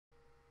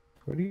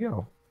Where'd he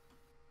go?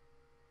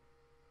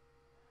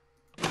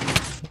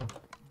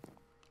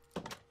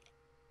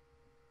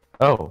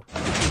 Oh.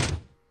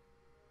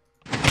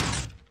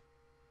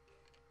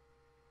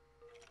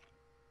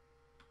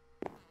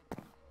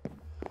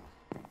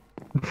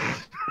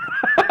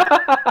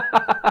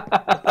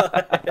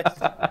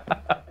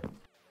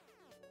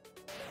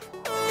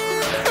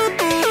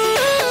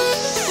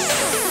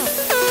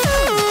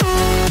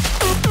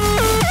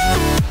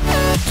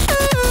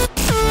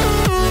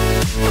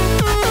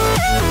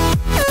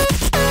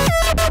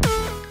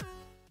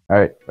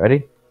 Alright,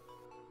 ready?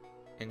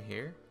 In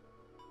here?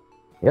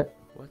 Yep.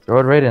 What? Throw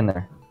it right in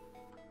there.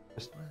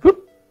 Just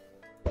whoop.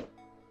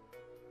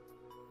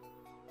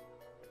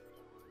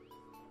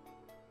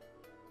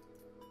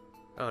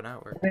 Oh, now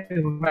it worked. Hey,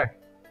 we're back.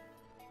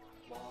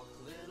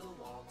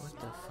 What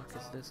the fuck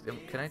is this?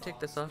 Can I take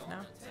this off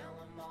now?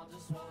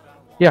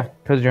 Yeah,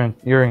 because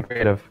you're in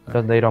creative.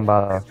 They don't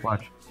bother.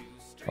 Watch.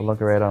 I'll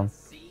look right on.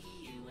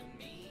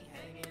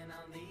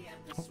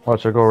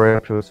 Watch her go right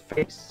up to his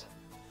face.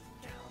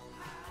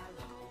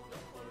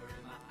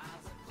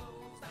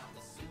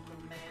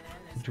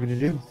 What you gonna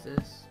do? What's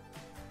this?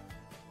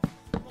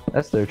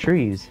 That's their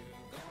trees.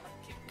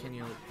 Can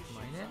you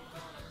mine it?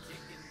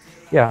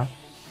 Yeah.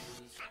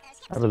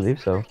 I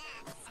believe so.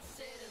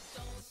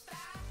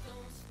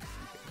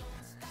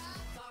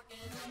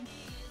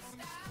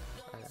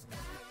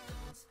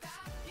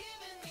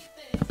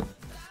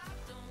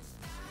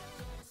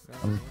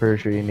 I'm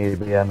pretty sure you need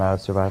to be on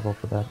survival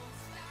for that.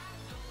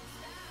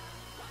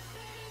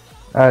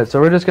 Alright, so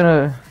we're just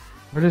gonna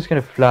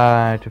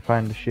fly to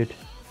find the shit.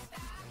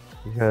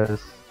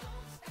 Because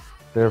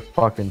there are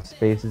fucking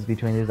spaces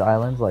between these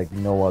islands like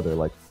no other.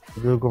 Like,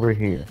 look over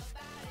here.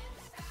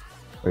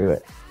 Where you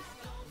at?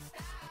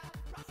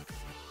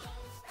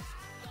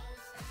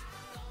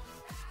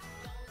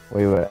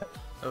 Where you at?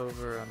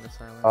 Over on this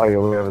island. Oh,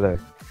 you're way over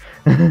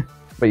there.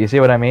 But you see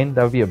what I mean?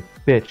 That would be a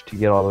bitch to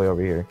get all the way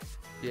over here.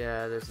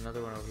 Yeah, there's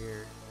another one over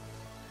here.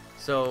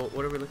 So,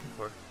 what are we looking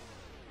for?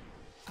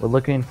 We're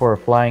looking for a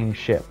flying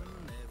ship.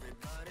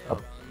 A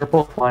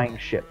purple flying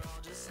ship.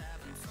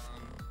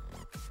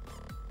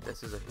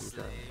 This is a huge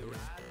island.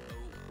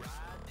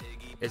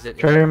 Is it?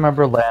 Try to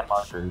remember land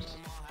markers.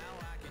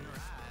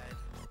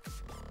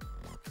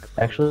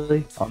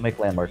 Actually, I'll make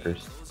land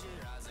markers.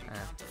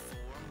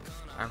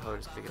 I'm probably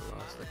just gonna get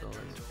lost like always.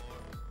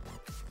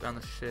 Found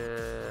the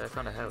shit. I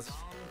found a house.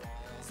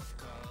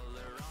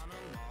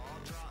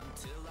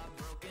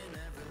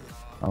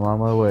 I'm on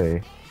my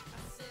way.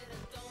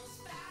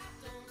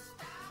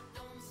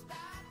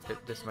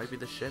 This might be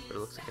the ship, but it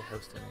looks like a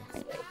house to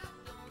me.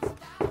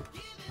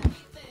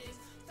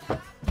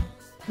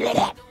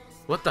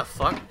 What the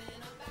fuck?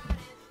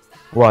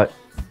 What?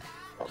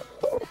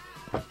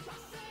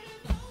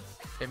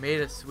 It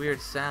made a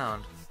weird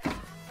sound.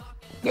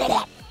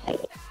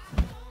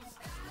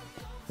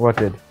 What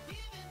did?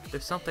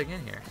 There's something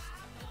in here.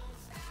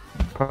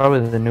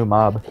 Probably the new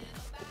mob.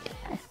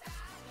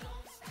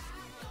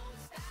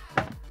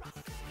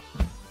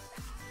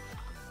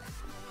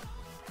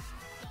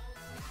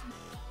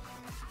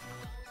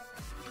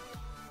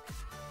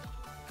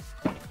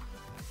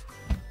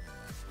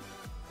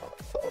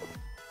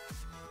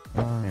 I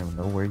don't even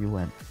know where you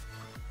went.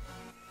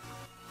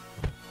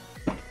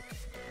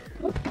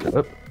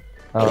 Oop.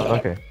 Oh,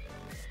 okay.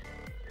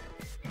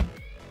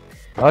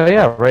 Oh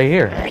yeah, right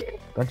here.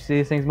 Don't you see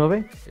these things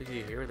moving? Did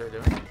you hear what they're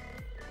doing?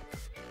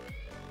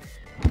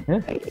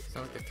 Yeah. It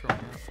sounds like they're throwing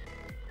out.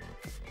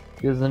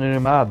 These are the new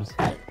mobs.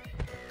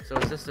 So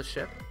is this the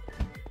ship?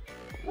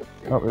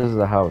 Oh, this is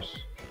the house.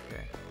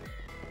 Okay.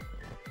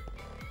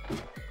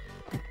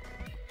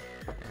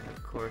 And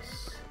of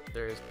course,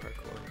 there is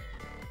parkour.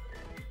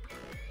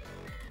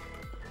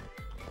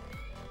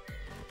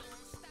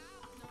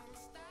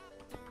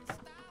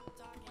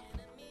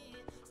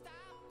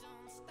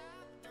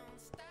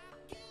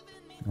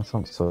 That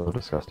sounds so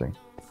disgusting.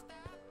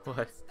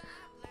 What?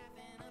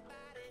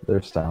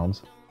 Their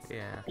sounds.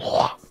 Yeah.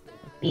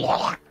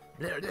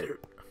 There.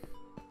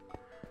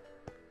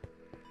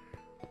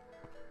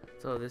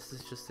 So this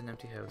is just an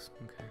empty house.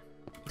 Okay.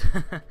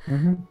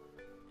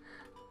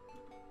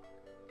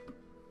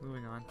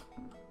 Moving on.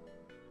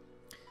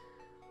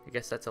 I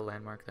guess that's a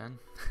landmark then.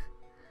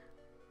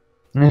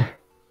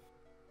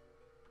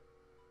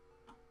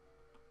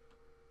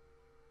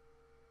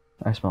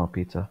 I smell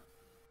pizza.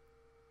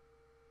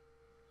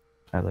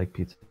 I like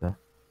pizza.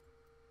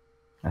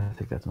 I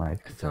think that's my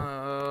pizza.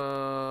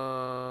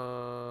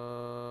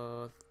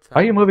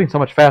 Why are you moving so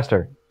much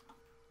faster?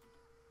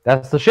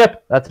 That's the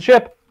ship! That's the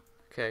ship!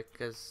 Okay,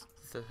 because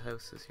the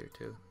house is here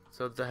too.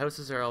 So the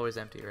houses are always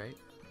empty, right?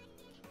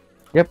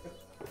 Yep.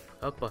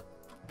 Oppa.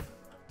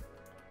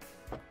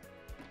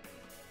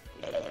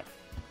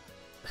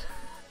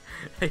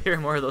 I hear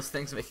more of those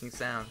things making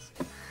sounds.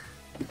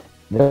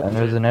 Yeah, and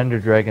there's an ender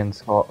dragon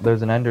skull.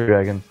 There's an ender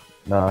dragon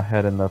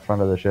head in the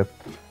front of the ship.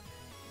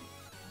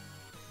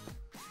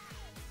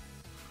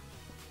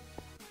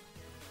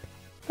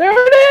 There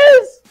it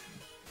is!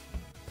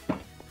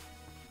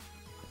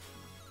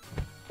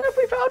 Have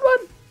we found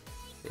one?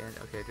 Yeah,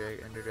 okay,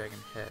 Ender Dragon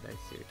head. I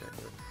see what you're talking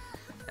about.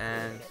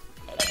 And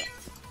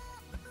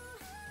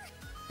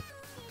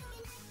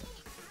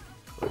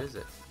what is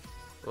it?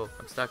 Oh,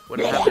 I'm stuck. What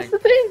is happening?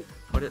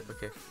 What is?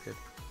 Okay, good.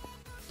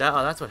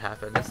 Oh, that's what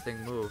happened. This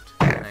thing moved,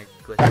 and I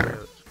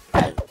glitched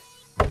out.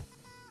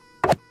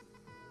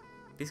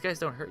 These guys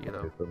don't hurt you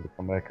though.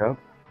 Come back up.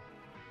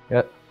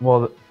 Yeah.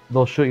 Well,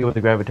 they'll shoot you with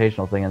the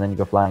gravitational thing, and then you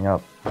go flying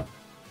up.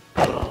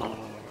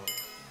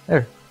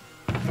 There.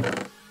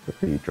 What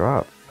did you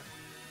drop?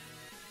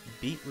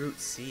 Beetroot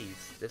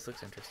seeds. This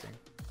looks interesting.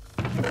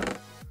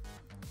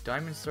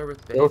 Diamond sword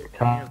with Silk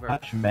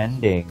touch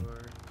mending.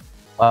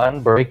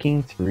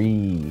 Unbreaking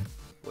 3.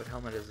 What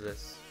helmet is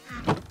this?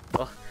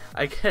 Well,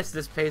 I guess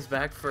this pays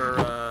back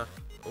for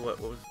what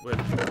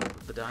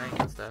the dying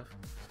and stuff.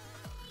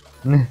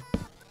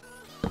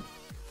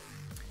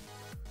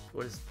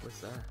 What's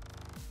that?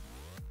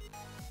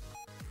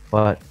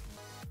 What?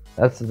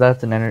 That's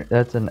an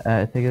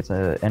I think it's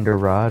an ender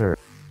rod or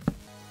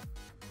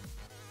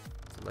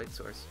It's a light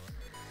source.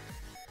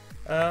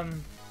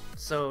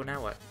 So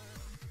now what?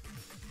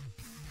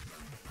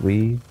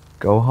 we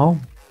go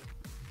home.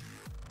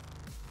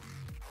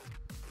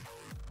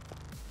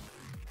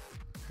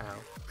 How?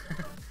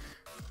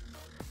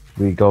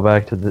 We go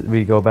back to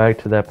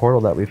that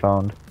portal that we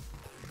found.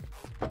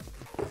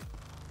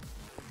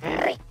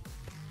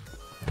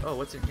 Oh,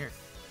 what's in here?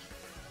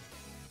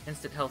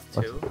 Instant health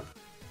 2.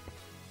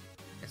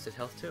 Instant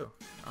health 2.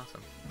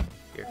 Awesome.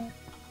 Here.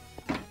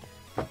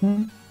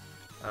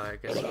 I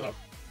guess so.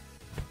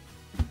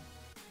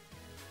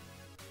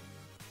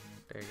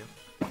 There you go.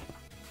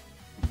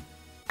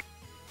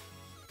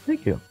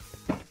 Thank you.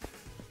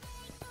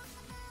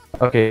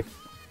 Okay.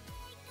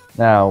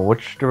 Now,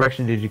 which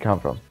direction did you come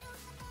from?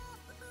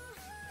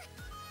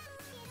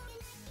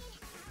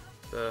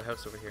 The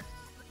house over here.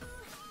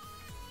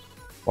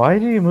 Why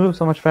do you move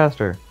so much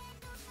faster?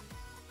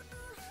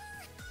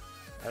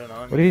 I don't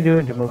know. What are you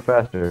doing to move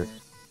faster?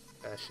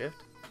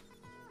 Shift?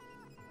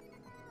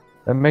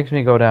 That makes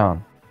me go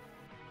down.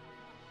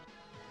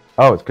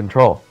 Oh, it's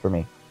control for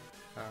me.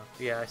 Oh,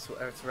 yeah,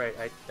 that's right.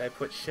 I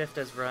put shift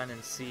as run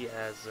and C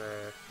as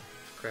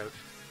crouch.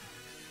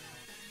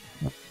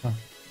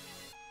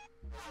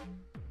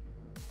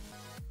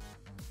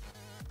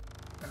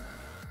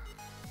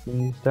 Can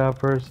you stop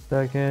for a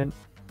second?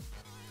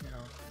 No.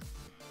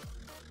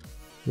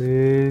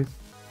 Please.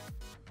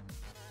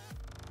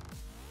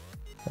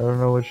 I don't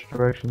know which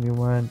direction you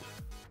went.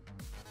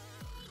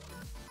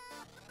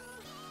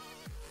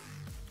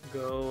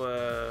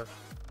 Go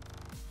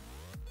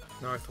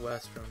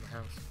northwest from the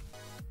house.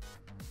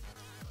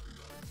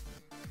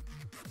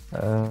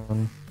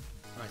 Oh,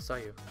 I saw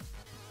you.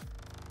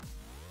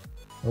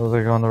 was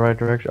I going the right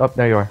direction? Oh,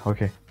 there you are.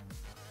 Okay.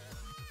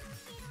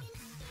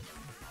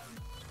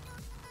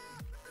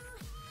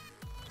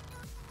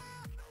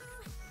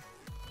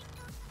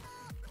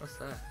 What's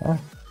that? Huh?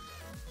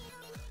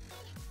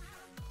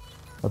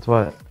 That's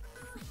what?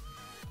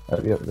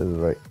 Yep, this is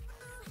right.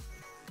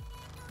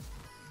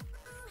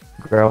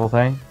 Gravel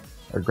thing?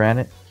 Or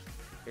granite?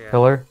 Yeah.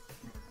 Pillar?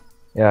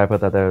 Yeah, I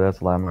put that there. That's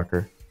a land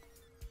marker.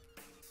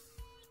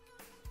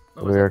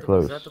 Oh, We are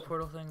close. Was that the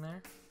portal thing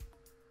there?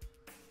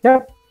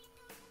 Yep.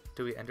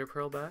 Do we ender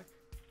pearl back?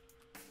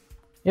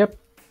 Yep.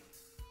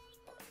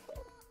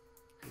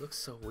 It looks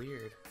so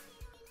weird.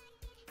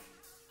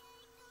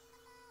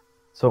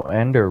 So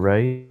ender,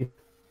 right?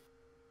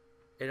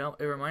 It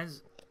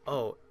reminds.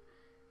 Oh,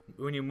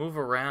 when you move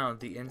around,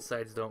 the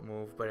insides don't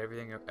move, but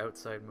everything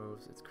outside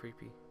moves. It's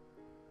creepy.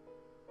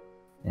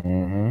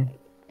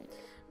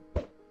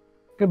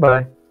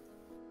 Goodbye.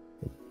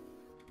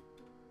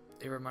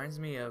 It reminds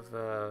me of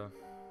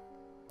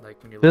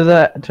like when you To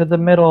the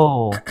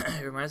middle.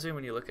 it reminds me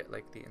when you look at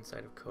like the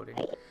inside of coding.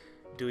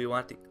 Do we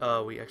want the?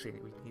 Oh, we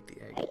need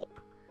the egg.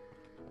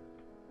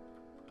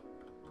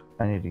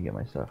 I need to get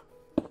my stuff.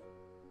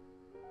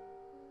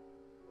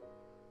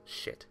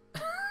 Shit.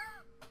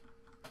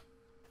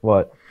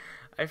 What?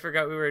 I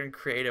forgot we were in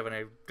creative and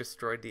I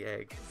destroyed the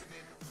egg.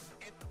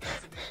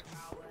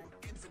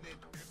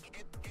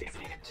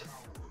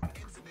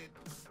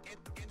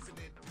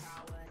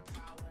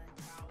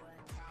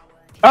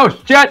 Oh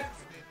shit!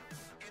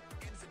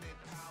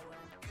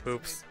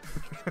 Oops.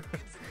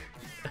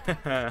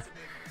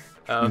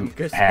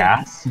 Good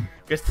Ass. thing.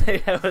 Good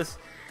thing I was.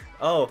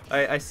 Oh,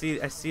 I see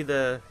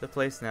the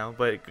place now,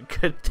 but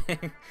good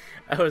thing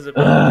I was a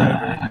bit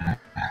forever.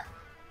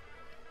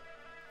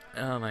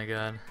 Oh my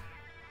god.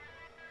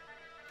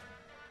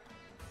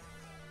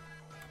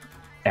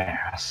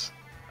 Ass.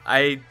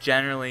 I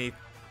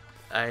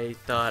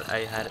thought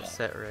I had it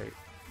set right.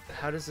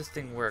 How does this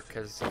thing work?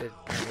 Cause it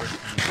works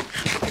for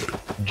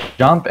me.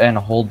 Jump and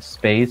hold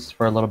space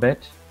for a little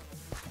bit,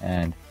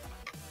 and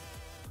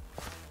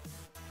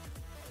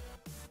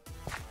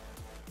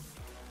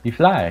you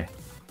fly.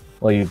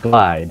 Well, you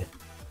glide.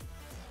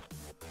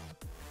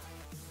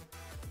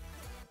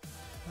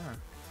 Huh.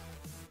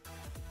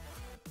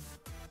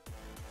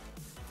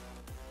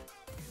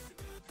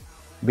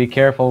 Be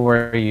careful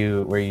where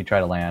you try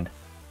to land.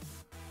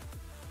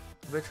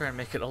 I'm gonna try and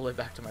make it all the way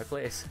back to my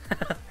place.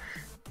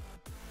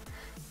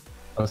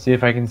 I'll see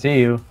if I can see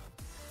you.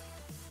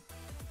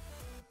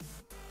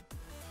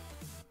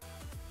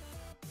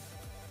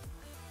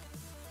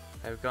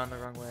 I've gone the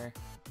wrong way.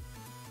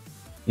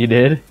 You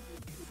did?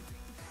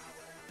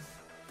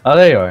 Oh,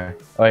 there you are.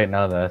 Oh, wait,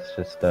 no, that's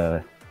just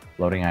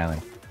loading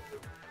island.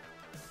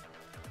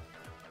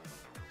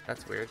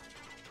 That's weird.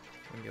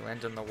 When you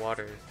land in the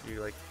water,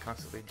 you like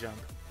constantly jump.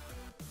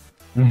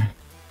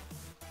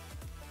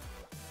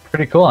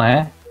 Pretty cool,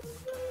 eh?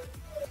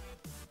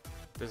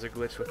 There's a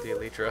glitch with the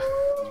Elytra.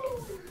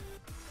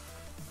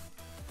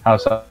 How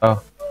so?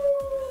 Well,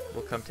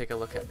 come take a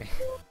look at me.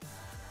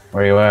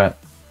 Where you at?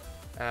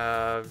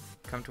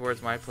 Come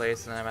towards my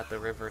place, and I'm at the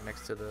river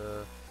next to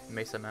the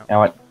Mesa Mountain. Yeah,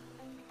 what?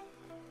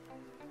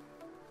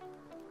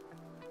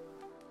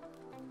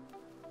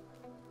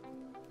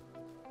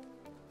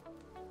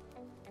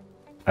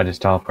 I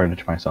just teleported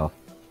to myself.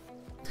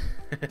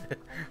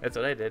 That's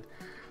what I did.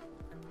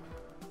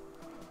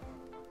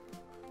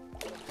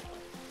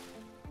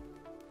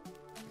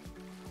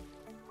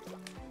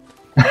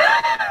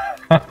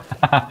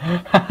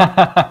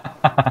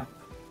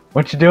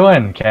 What you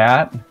doing,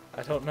 cat?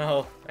 I don't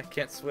know. I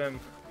can't swim.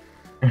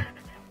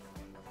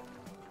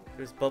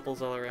 There's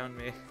bubbles all around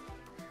me.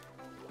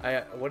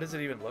 What does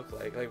it even look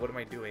like? Like, what am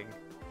I doing?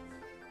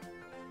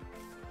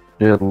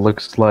 It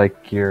looks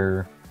like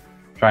you're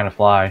trying to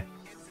fly.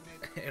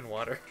 In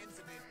water.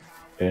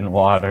 In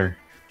water.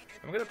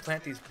 I'm gonna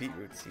plant these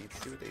beetroot seeds,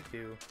 see what they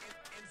do.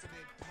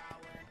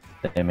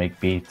 They make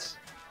beats.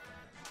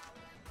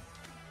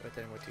 But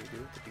then what do you do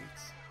with the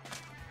beets?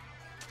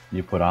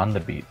 You put on the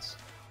beats.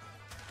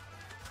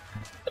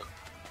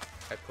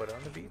 I put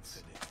on the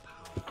beets?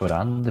 You put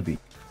on the beat.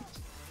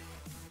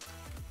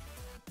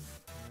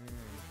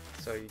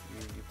 So you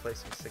play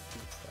some sick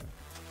beats then?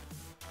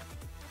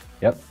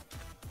 Yep.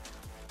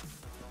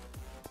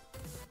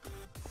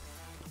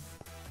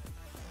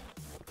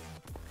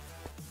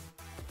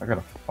 I got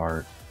a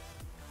fart.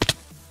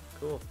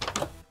 Cool.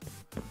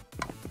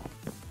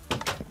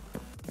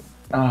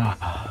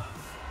 Ah,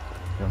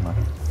 feel much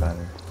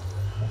better.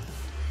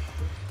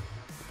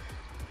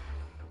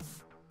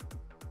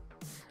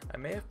 I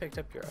may have picked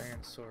up your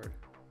iron sword.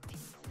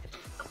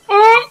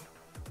 You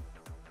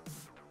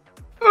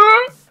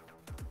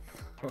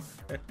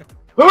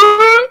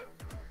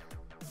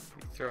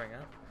throwing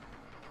up?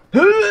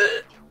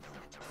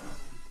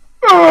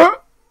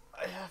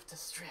 I have to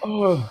stretch.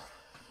 Oh,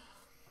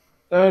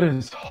 that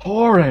is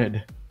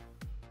horrid.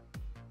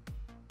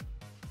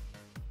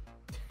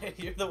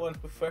 You're the one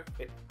who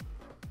farted.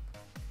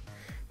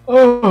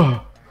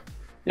 Oh,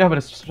 yeah, but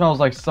it smells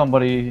like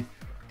somebody.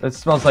 It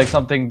smells like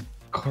something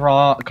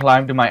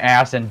climbed to my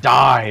ass and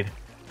died.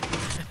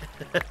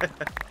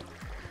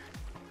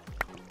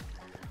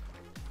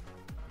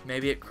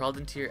 Maybe it crawled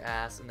into your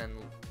ass and then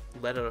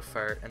let out a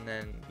fart, and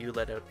then you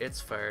let out its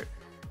fart,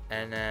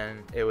 and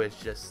then it was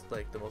just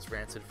like the most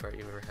rancid fart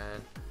you've ever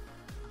had.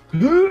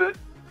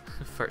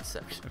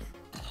 Fartception.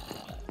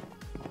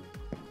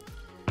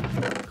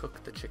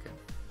 Cook the chicken.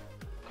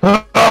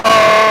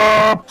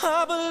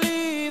 I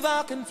believe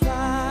I can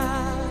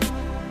fly.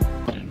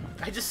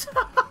 I just.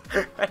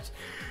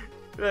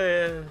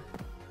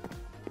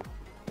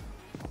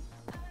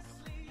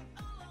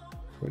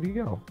 Where'd he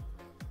go?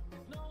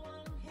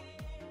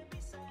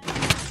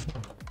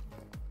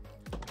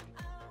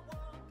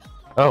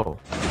 Oh.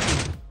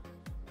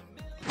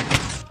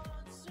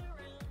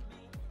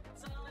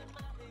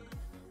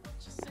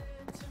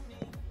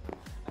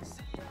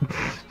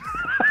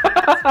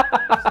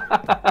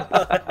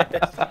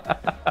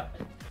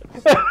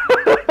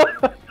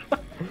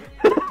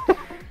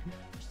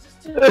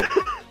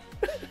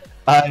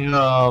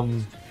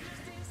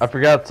 I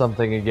forgot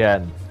something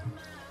again.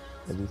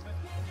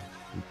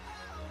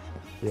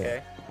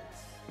 Okay.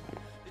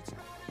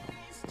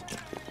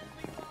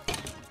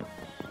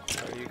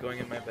 Are you going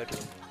in my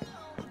bedroom?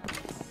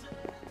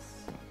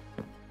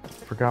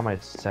 Forgot my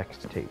sex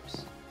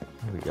tapes.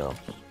 Here we go.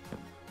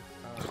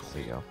 There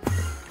we go.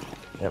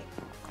 Yep.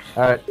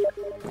 Alright. Did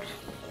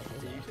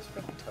you just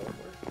fucking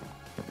teleport?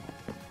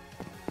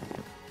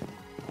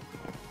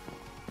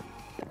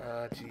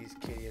 Jeez,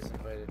 Katie has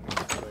invited me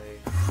to play.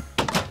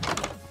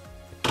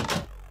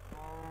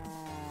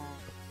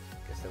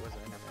 Guess that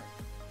wasn't enough.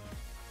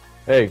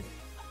 Hey.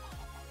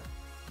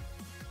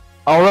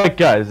 Alright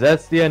guys,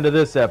 that's the end of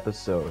this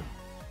episode.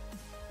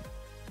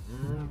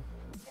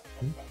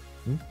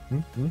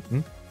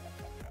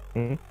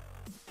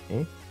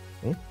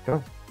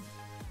 Go.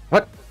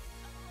 What?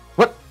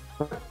 What?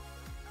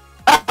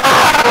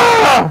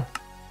 Ah!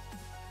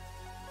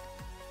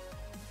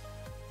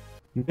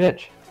 You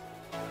bitch.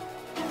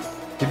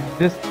 Did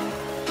this